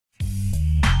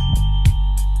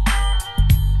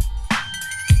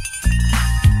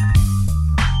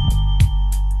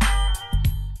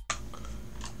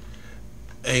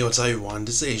what's up everyone,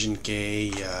 this is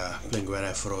AznKei, playing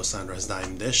Red for Los Santos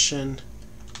 9th edition.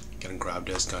 Gonna grab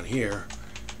this gun here.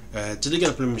 Today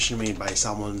gonna play a mission made by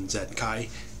SalmonZKai,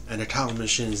 and the title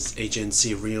mission is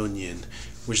Agency Reunion,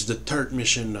 which is the third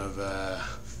mission of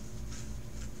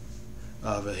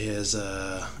his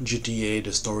GTA,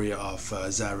 the Story of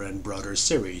Zaron Brothers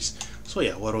series. So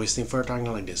yeah, what do we think for a time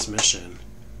like this mission?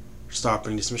 Start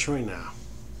playing this mission right now.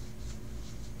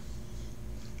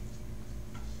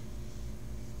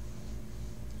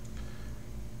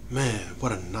 Man,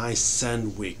 what a nice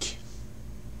sandwich.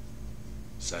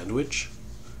 Sandwich?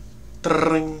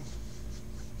 Tring.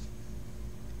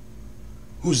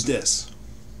 Who's this?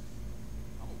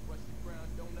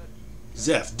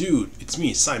 Zeff, dude, it's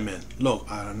me, Simon. Look,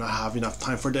 I don't have enough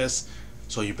time for this,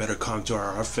 so you better come to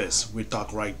our office. We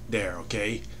talk right there,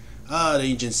 okay? The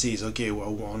agencies. Okay,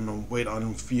 well, we'll wait on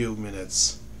a few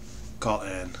minutes. Call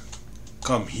in.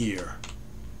 Come here.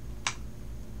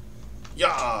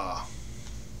 Yeah.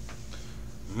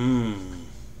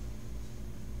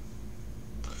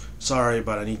 Sorry,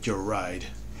 but I need your ride.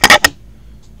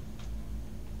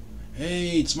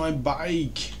 Hey, it's my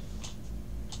bike.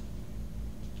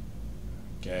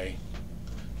 Okay.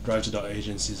 Drive to the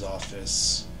agency's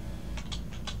office.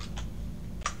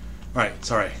 Alright,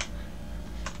 sorry.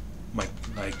 My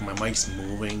mic's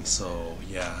moving, so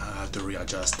yeah, I have to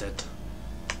readjust it.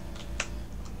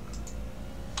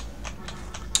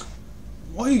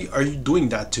 Why are you doing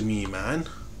that to me, man?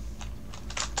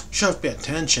 You should have paid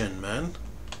attention, man.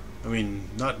 I mean,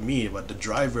 not me, but the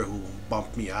driver who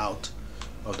bumped me out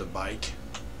of the bike.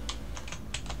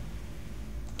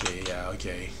 Okay, yeah,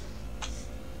 okay.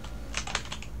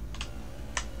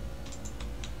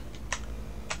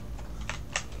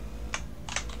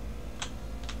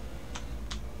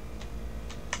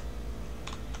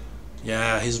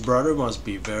 Yeah, his brother must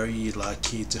be very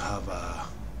lucky to have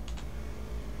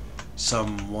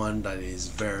someone that is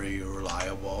very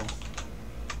reliable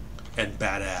and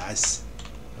badass.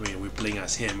 I mean, we're playing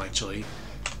as him actually.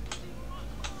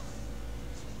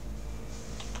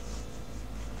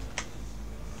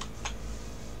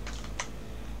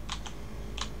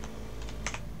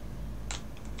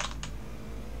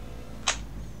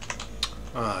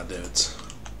 Dudes.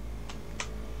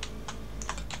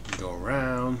 Go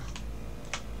around.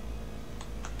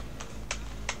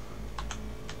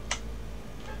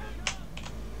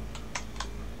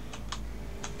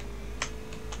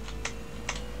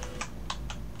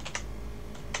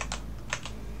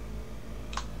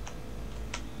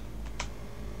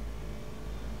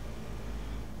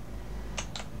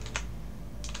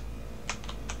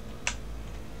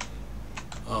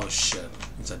 Oh shit,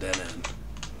 it's a dead end.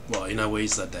 Well, in a way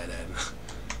it's a dead end.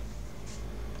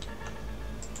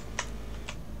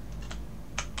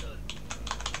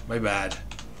 My bad.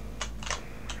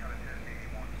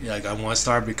 Yeah, I got 1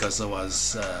 star because I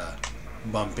was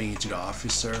bumping into the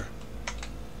officer.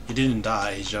 He didn't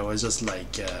die, I was just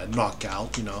like knocked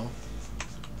out, you know.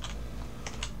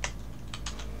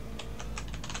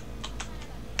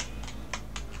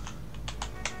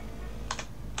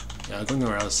 Yeah, going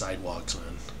around the sidewalks, man.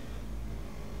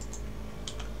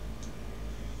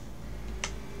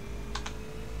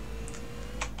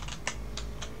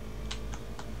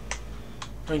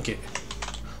 Okay.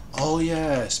 Oh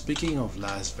yeah, speaking of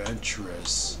Las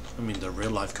Venturas, I mean the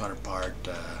real life counterpart,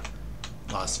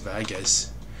 Las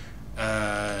Vegas.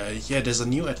 Yeah, there's a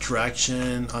new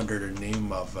attraction under the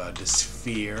name of the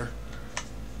Sphere.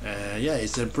 Yeah,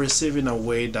 it's impressive in a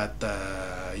way that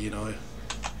you know,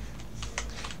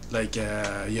 like you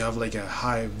have like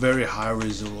a very high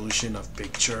resolution of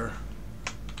picture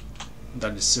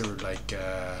that is sort of like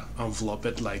envelop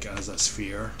it like as a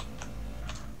sphere.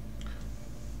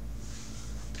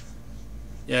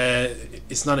 Yeah,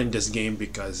 it's not in this game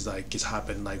because like it's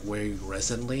happened like way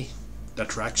recently, the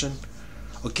attraction.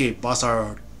 Okay, boss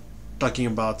are talking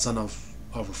about son of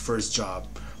our first job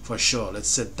for sure. Let's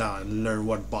sit down and learn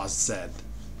what boss said.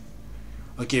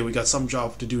 Okay, we got some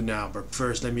job to do now, but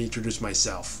first let me introduce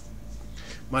myself.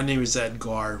 My name is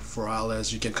Edgar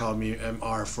Forales. You can call me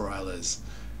MR Forales.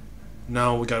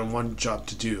 Now we got one job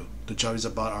to do. The job is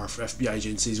about our FBI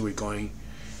agencies. We're going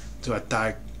to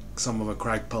attack some of the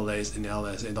crack police in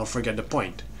LS, and don't forget the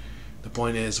point. The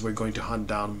point is we're going to hunt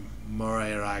down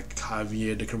Moirak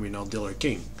Javier, the criminal dealer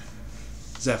king.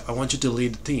 Zeff, I want you to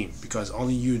lead the team because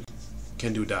only you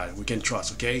can do that. We can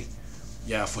trust, okay?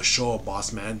 Yeah, for sure,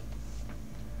 boss man.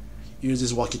 Use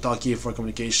this walkie-talkie for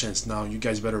communications. Now you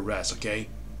guys better rest, okay?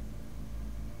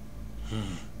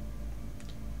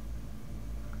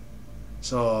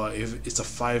 So if it's a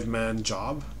 5-man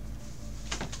job.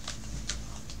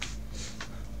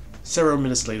 Several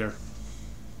minutes later.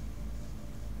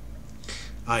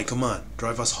 Hi, come on,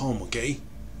 drive us home, okay?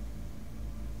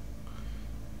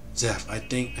 Zeff, I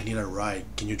think I need a ride.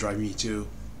 Can you drive me too?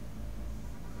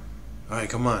 Alright,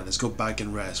 come on, let's go back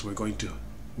and rest. We're going to...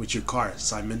 with your car,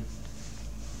 Simon.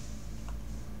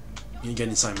 You get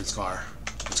in Simon's car.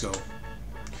 Let's go.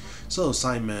 So,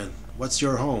 Simon, what's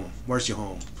your home? Where's your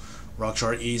home?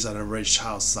 Rockshore East, an average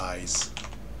house size.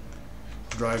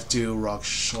 Drive to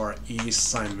Rockshore East,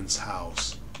 Simon's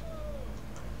house.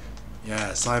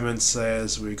 Yeah, Simon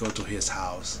says we go to his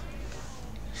house.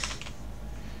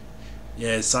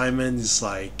 Yeah, Simon is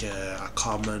like a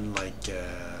common, like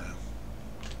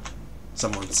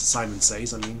Simon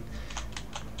says, I mean.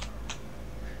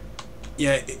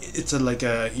 Yeah, it's a, like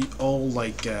a old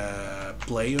like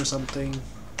play or something.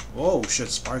 Oh shit,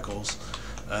 sparkles.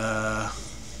 Yeah,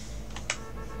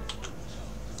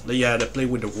 they play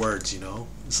with the words, you know.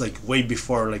 It's like way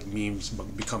before like memes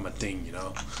become a thing, you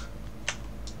know.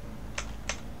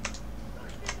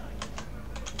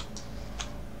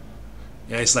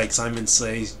 Yeah, it's like Simon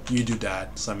says you do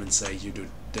that, Simon says you do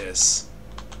this.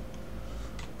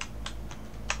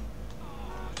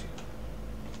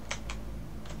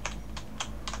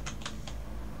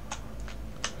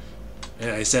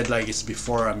 Yeah, I said like it's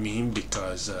before a meme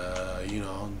because you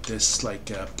know, this like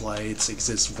play it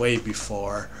exists way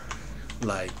before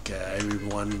like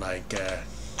everyone like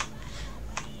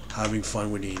having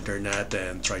fun with the internet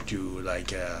and try to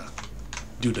like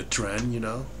do the trend, you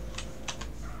know.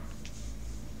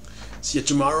 See you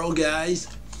tomorrow, guys.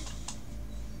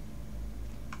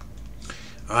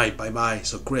 Alright, bye bye.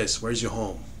 So Chris, where's your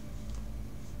home?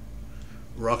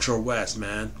 Rockshore West,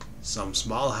 man. Some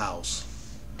small house.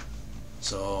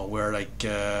 So we're like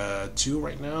 2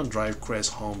 right now. Drive Chris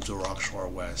home to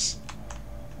Rockshore West.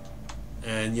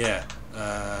 And yeah,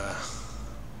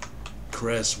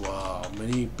 Chris, wow,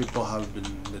 many people have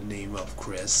the name of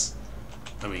Chris.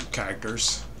 I mean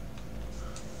characters.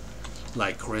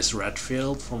 Like Chris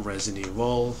Redfield from Resident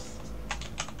Evil,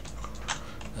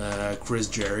 Chris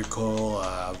Jericho,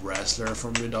 wrestler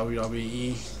from the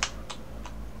WWE.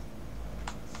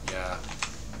 Yeah.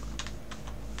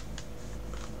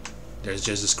 There's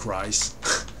Jesus Christ.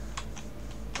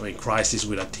 I mean, Christ is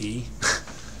with a T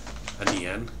at the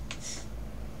end.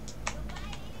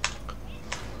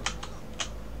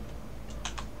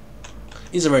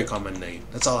 It's a very common name.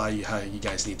 That's all how you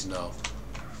guys need to know.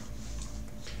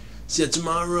 See you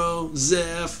tomorrow,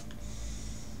 Zeff.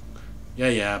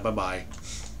 Yeah, bye-bye.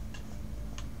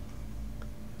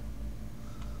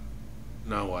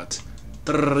 Now what?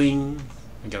 Ring.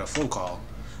 I got a phone call.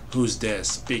 Who's this?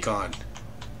 Speak on.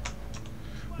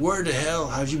 Where the hell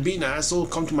have you been, asshole?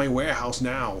 Come to my warehouse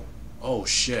now. Oh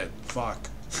shit, fuck.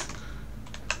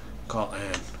 Call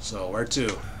Ann. So, where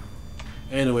to?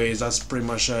 Anyways, that's pretty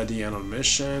much the end of the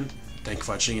mission. Thank you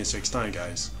for watching and see you next time,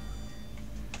 guys.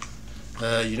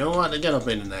 You know what? I gotta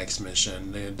play the next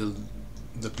mission.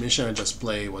 The mission I just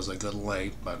played was a good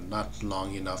length, but not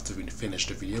long enough to finish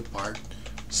the video part.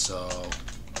 So,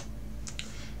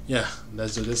 yeah,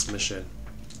 let's do this mission.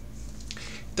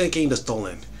 Taking the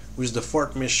Stolen, which is the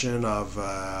 4th mission of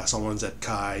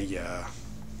SalmonZKai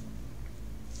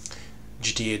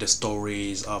GTA The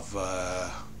Stories of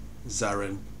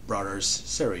Zaron Brothers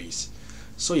series.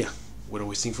 So yeah, without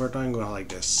wasting further time, I'm gonna like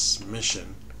this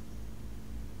mission.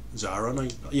 Zaron?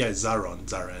 Yeah,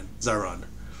 Zaron.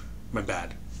 My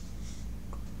bad.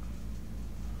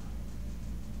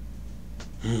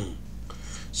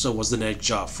 So what's the next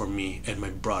job for me and my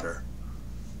brother?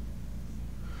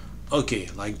 Okay,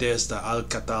 like this, the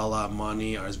Qatala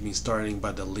money has been starting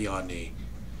by the Leone,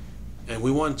 and we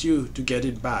want you to get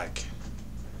it back.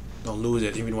 Don't lose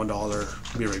it, even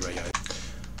 $1. Be right back, guys.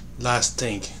 Last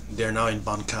thing, they're now in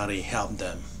Bancari. Help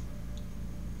them.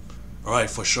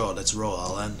 Alright, for sure. Let's roll,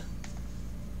 Allan.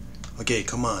 Okay,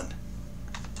 come on.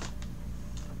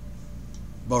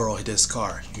 Borrow this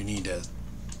car. You need it.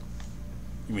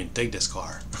 You mean take this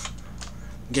car.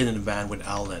 Get in the van with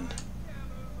Allan.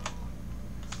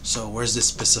 So where's the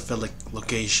specific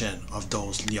location of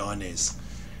those Leones?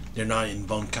 They're not in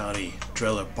Bone County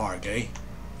Trailer Park, eh?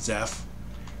 Zeff?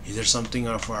 Is there something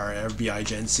of our FBI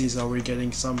agencies? Are we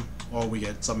getting some, or we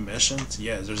get some missions?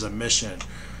 Yes, there's a mission.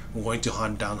 We're going to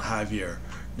hunt down Javier,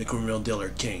 the criminal dealer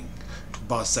king.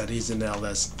 Boss said he's in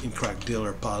LS in crack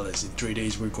dealer palace. In 3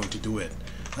 days we're going to do it.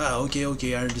 Ah,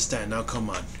 okay, I understand. Now come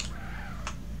on.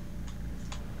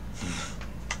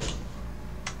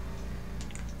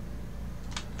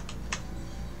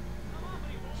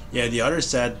 Yeah, the other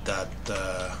said that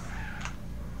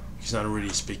he's not really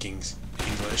speaking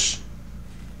English.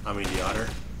 I mean the other.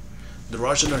 The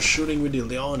Russians are shooting with the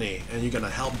Leone and you're gonna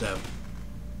help them.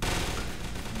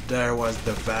 there was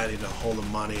the van in the hold of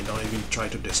money. Don't even try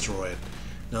to destroy it.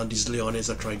 Now these Leones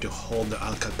are trying to hold the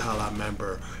Qatala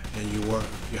member, and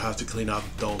you have to clean up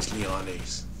those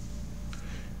Leones.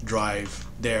 Drive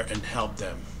there and help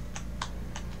them.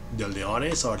 The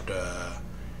Leones or the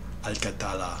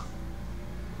Qatala?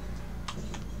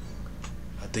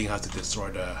 I think I have to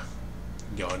destroy the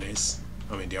Leones.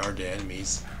 I mean, they are the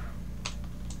enemies.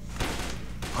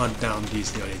 Hunt down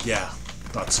these Leones. Yeah,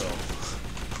 thought so.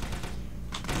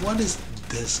 What is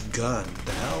this gun?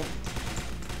 The hell?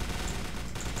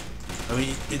 I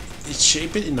mean, it's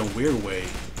shaped in a weird way.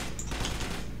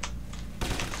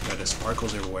 Got the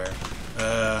sparkles everywhere.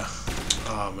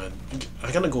 Oh man,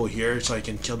 I'm gonna go here so I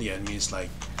can kill the enemies like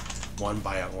one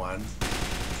by one.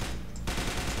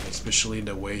 Especially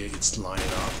the way it's lined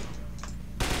up.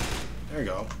 There you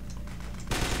go.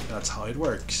 That's how it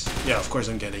works. Yeah, of course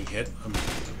I'm getting hit.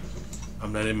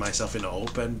 I'm letting myself in the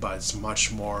open, but it's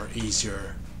much more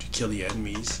easier to kill the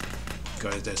enemies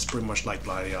because it's pretty much like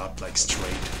lining up like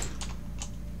straight.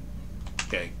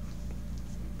 Okay.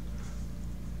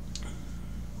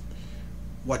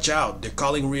 Watch out, they're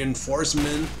calling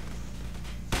reinforcement.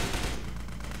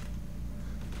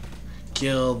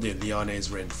 Kill the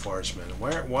Leones reinforcement.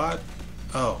 Where? What?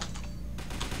 Oh.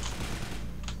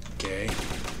 Okay.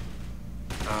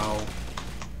 Ow.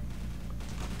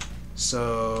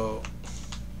 So...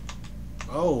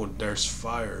 Oh, there's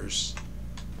fires.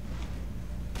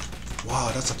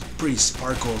 Wow, that's a pretty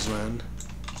sparkles, man.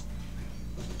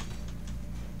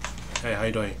 Hey, how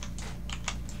you doing?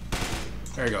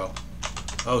 There you go.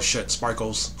 Oh shit,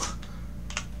 sparkles.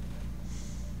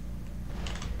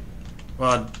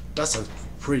 Well, that's a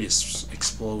pretty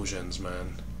explosions,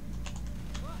 man.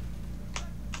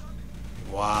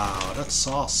 Wow, that's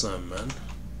awesome, man.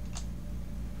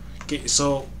 Okay,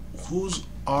 so whose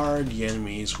are the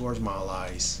enemies? Who are my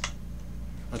allies?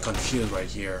 I'm confused right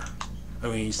here. I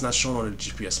mean, it's not shown on the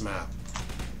GPS map.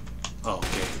 Oh,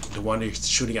 okay. The one that's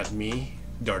shooting at me,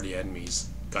 they're the enemies.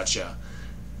 Gotcha.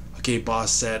 Okay, boss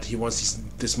said he wants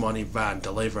this money van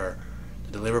deliver.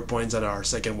 The deliver points at our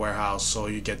second warehouse, so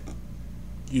you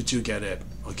two get it.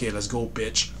 Okay, let's go,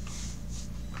 bitch.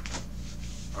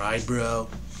 Alright, bro.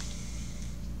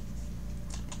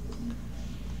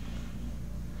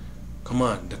 Come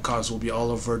on, the cars will be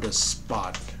all over the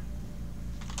spot.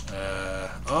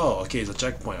 Oh, okay, it's a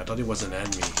checkpoint. I thought it was an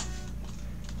enemy.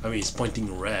 I mean, it's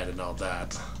pointing red and all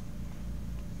that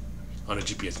on the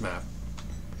GPS map.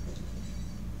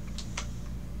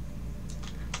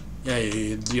 Yeah,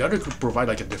 the other could provide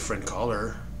like a different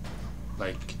color.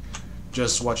 Like,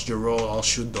 just watch the roll, I'll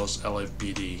shoot those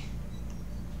LFPD.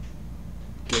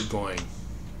 Get going.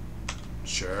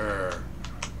 Sure.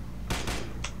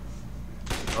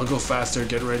 I'll go faster,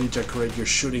 get ready to create your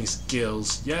shooting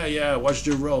skills. Yeah, watch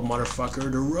the road,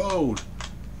 motherfucker, the road!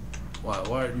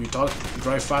 What, you thought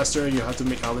drive faster, you have to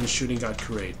make Allan shooting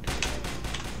accurate.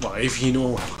 Well, if you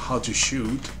know how to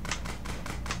shoot.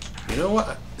 You know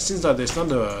what, since that there's not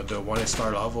the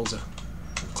 1-star levels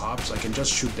cops, I can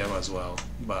just shoot them as well.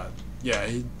 But, yeah,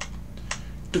 he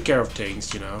took care of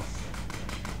things, you know.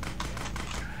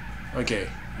 Okay,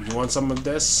 you want some of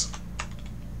this?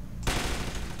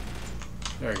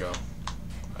 There you go.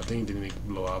 I think it didn't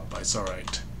blow up, but it's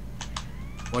alright.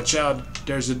 Watch out,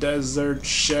 there's a desert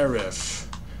sheriff.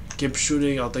 Keep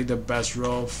shooting, I'll take the best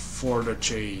road for the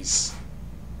chase.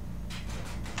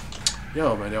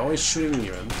 Yo, man, they're always shooting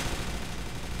me, man.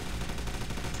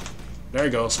 There you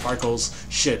go, sparkles.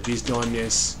 Shit, he's doing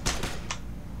this.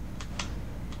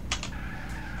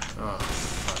 Oh,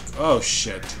 fuck. Oh,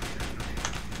 shit.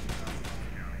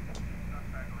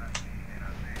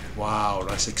 Wow,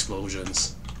 nice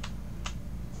explosions.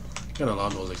 Gonna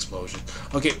love those explosions.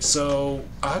 Okay, so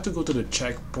I have to go to the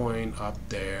checkpoint up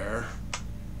there.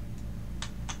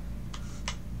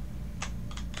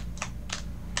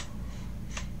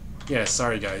 Yeah,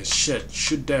 sorry guys. Shit,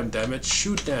 shoot them, damn it,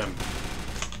 shoot them.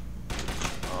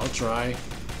 I'll try.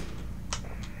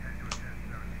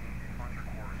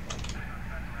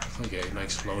 Okay, nice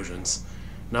explosions.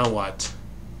 Now what?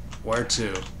 Where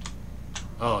to?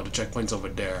 Oh, the checkpoint's over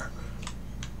there.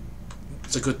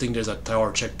 It's a good thing there's a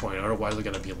tower checkpoint, otherwise we're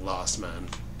gonna be lost, man.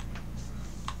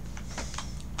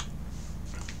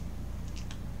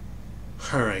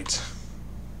 Alright.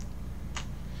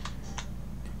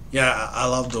 Yeah, I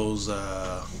love those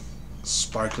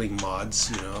sparkling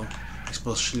mods, you know,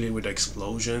 especially with the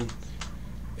explosion.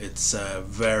 It's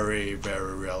very,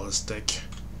 very realistic.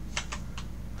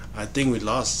 I think we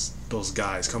lost those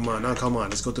guys. Come on, now come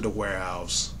on, let's go to the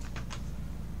warehouse.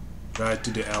 Right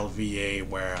to the LVA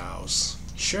warehouse.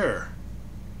 Sure.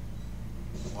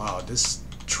 Wow, this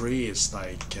tree is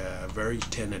like very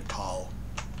thin and tall.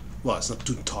 Well, it's not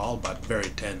too tall, but very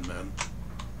thin, man.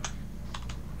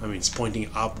 I mean, it's pointing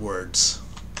upwards.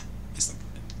 It's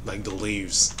like the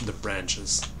leaves, the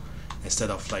branches,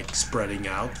 instead of like spreading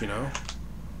out, you know?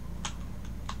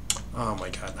 Oh my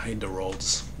god, I hate the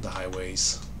roads, the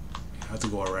highways. You have to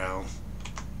go around.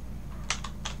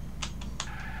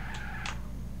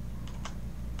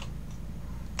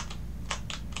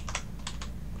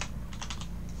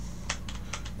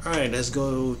 Alright, let's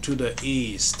go to the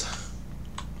east.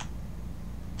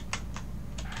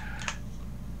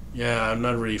 Yeah, I'm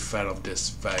not really a fan of this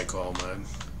vehicle, man.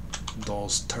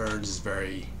 Those turns is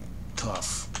very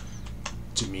tough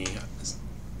to me,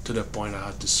 to the point I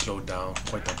had to slow down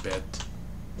quite a bit.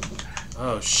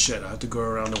 Oh shit, I have to go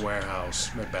around the warehouse.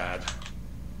 My bad.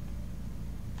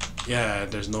 Yeah,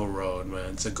 there's no road,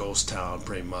 man. It's a ghost town,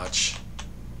 pretty much.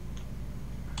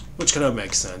 Which kind of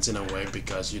makes sense in a way,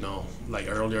 because, you know, like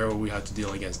earlier we had to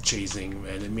deal against chasing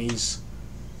enemies.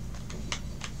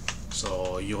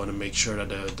 So you want to make sure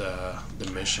that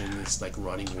the mission is like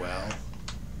running well.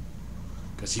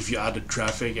 Because if you add the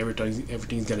traffic,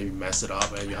 everything's gonna be messed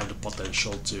up, and you have the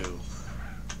potential to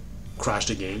crash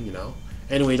the game, you know.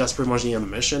 Anyway, that's pretty much the end of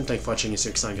the mission. Thanks for watching. See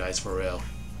you next time, guys, for real.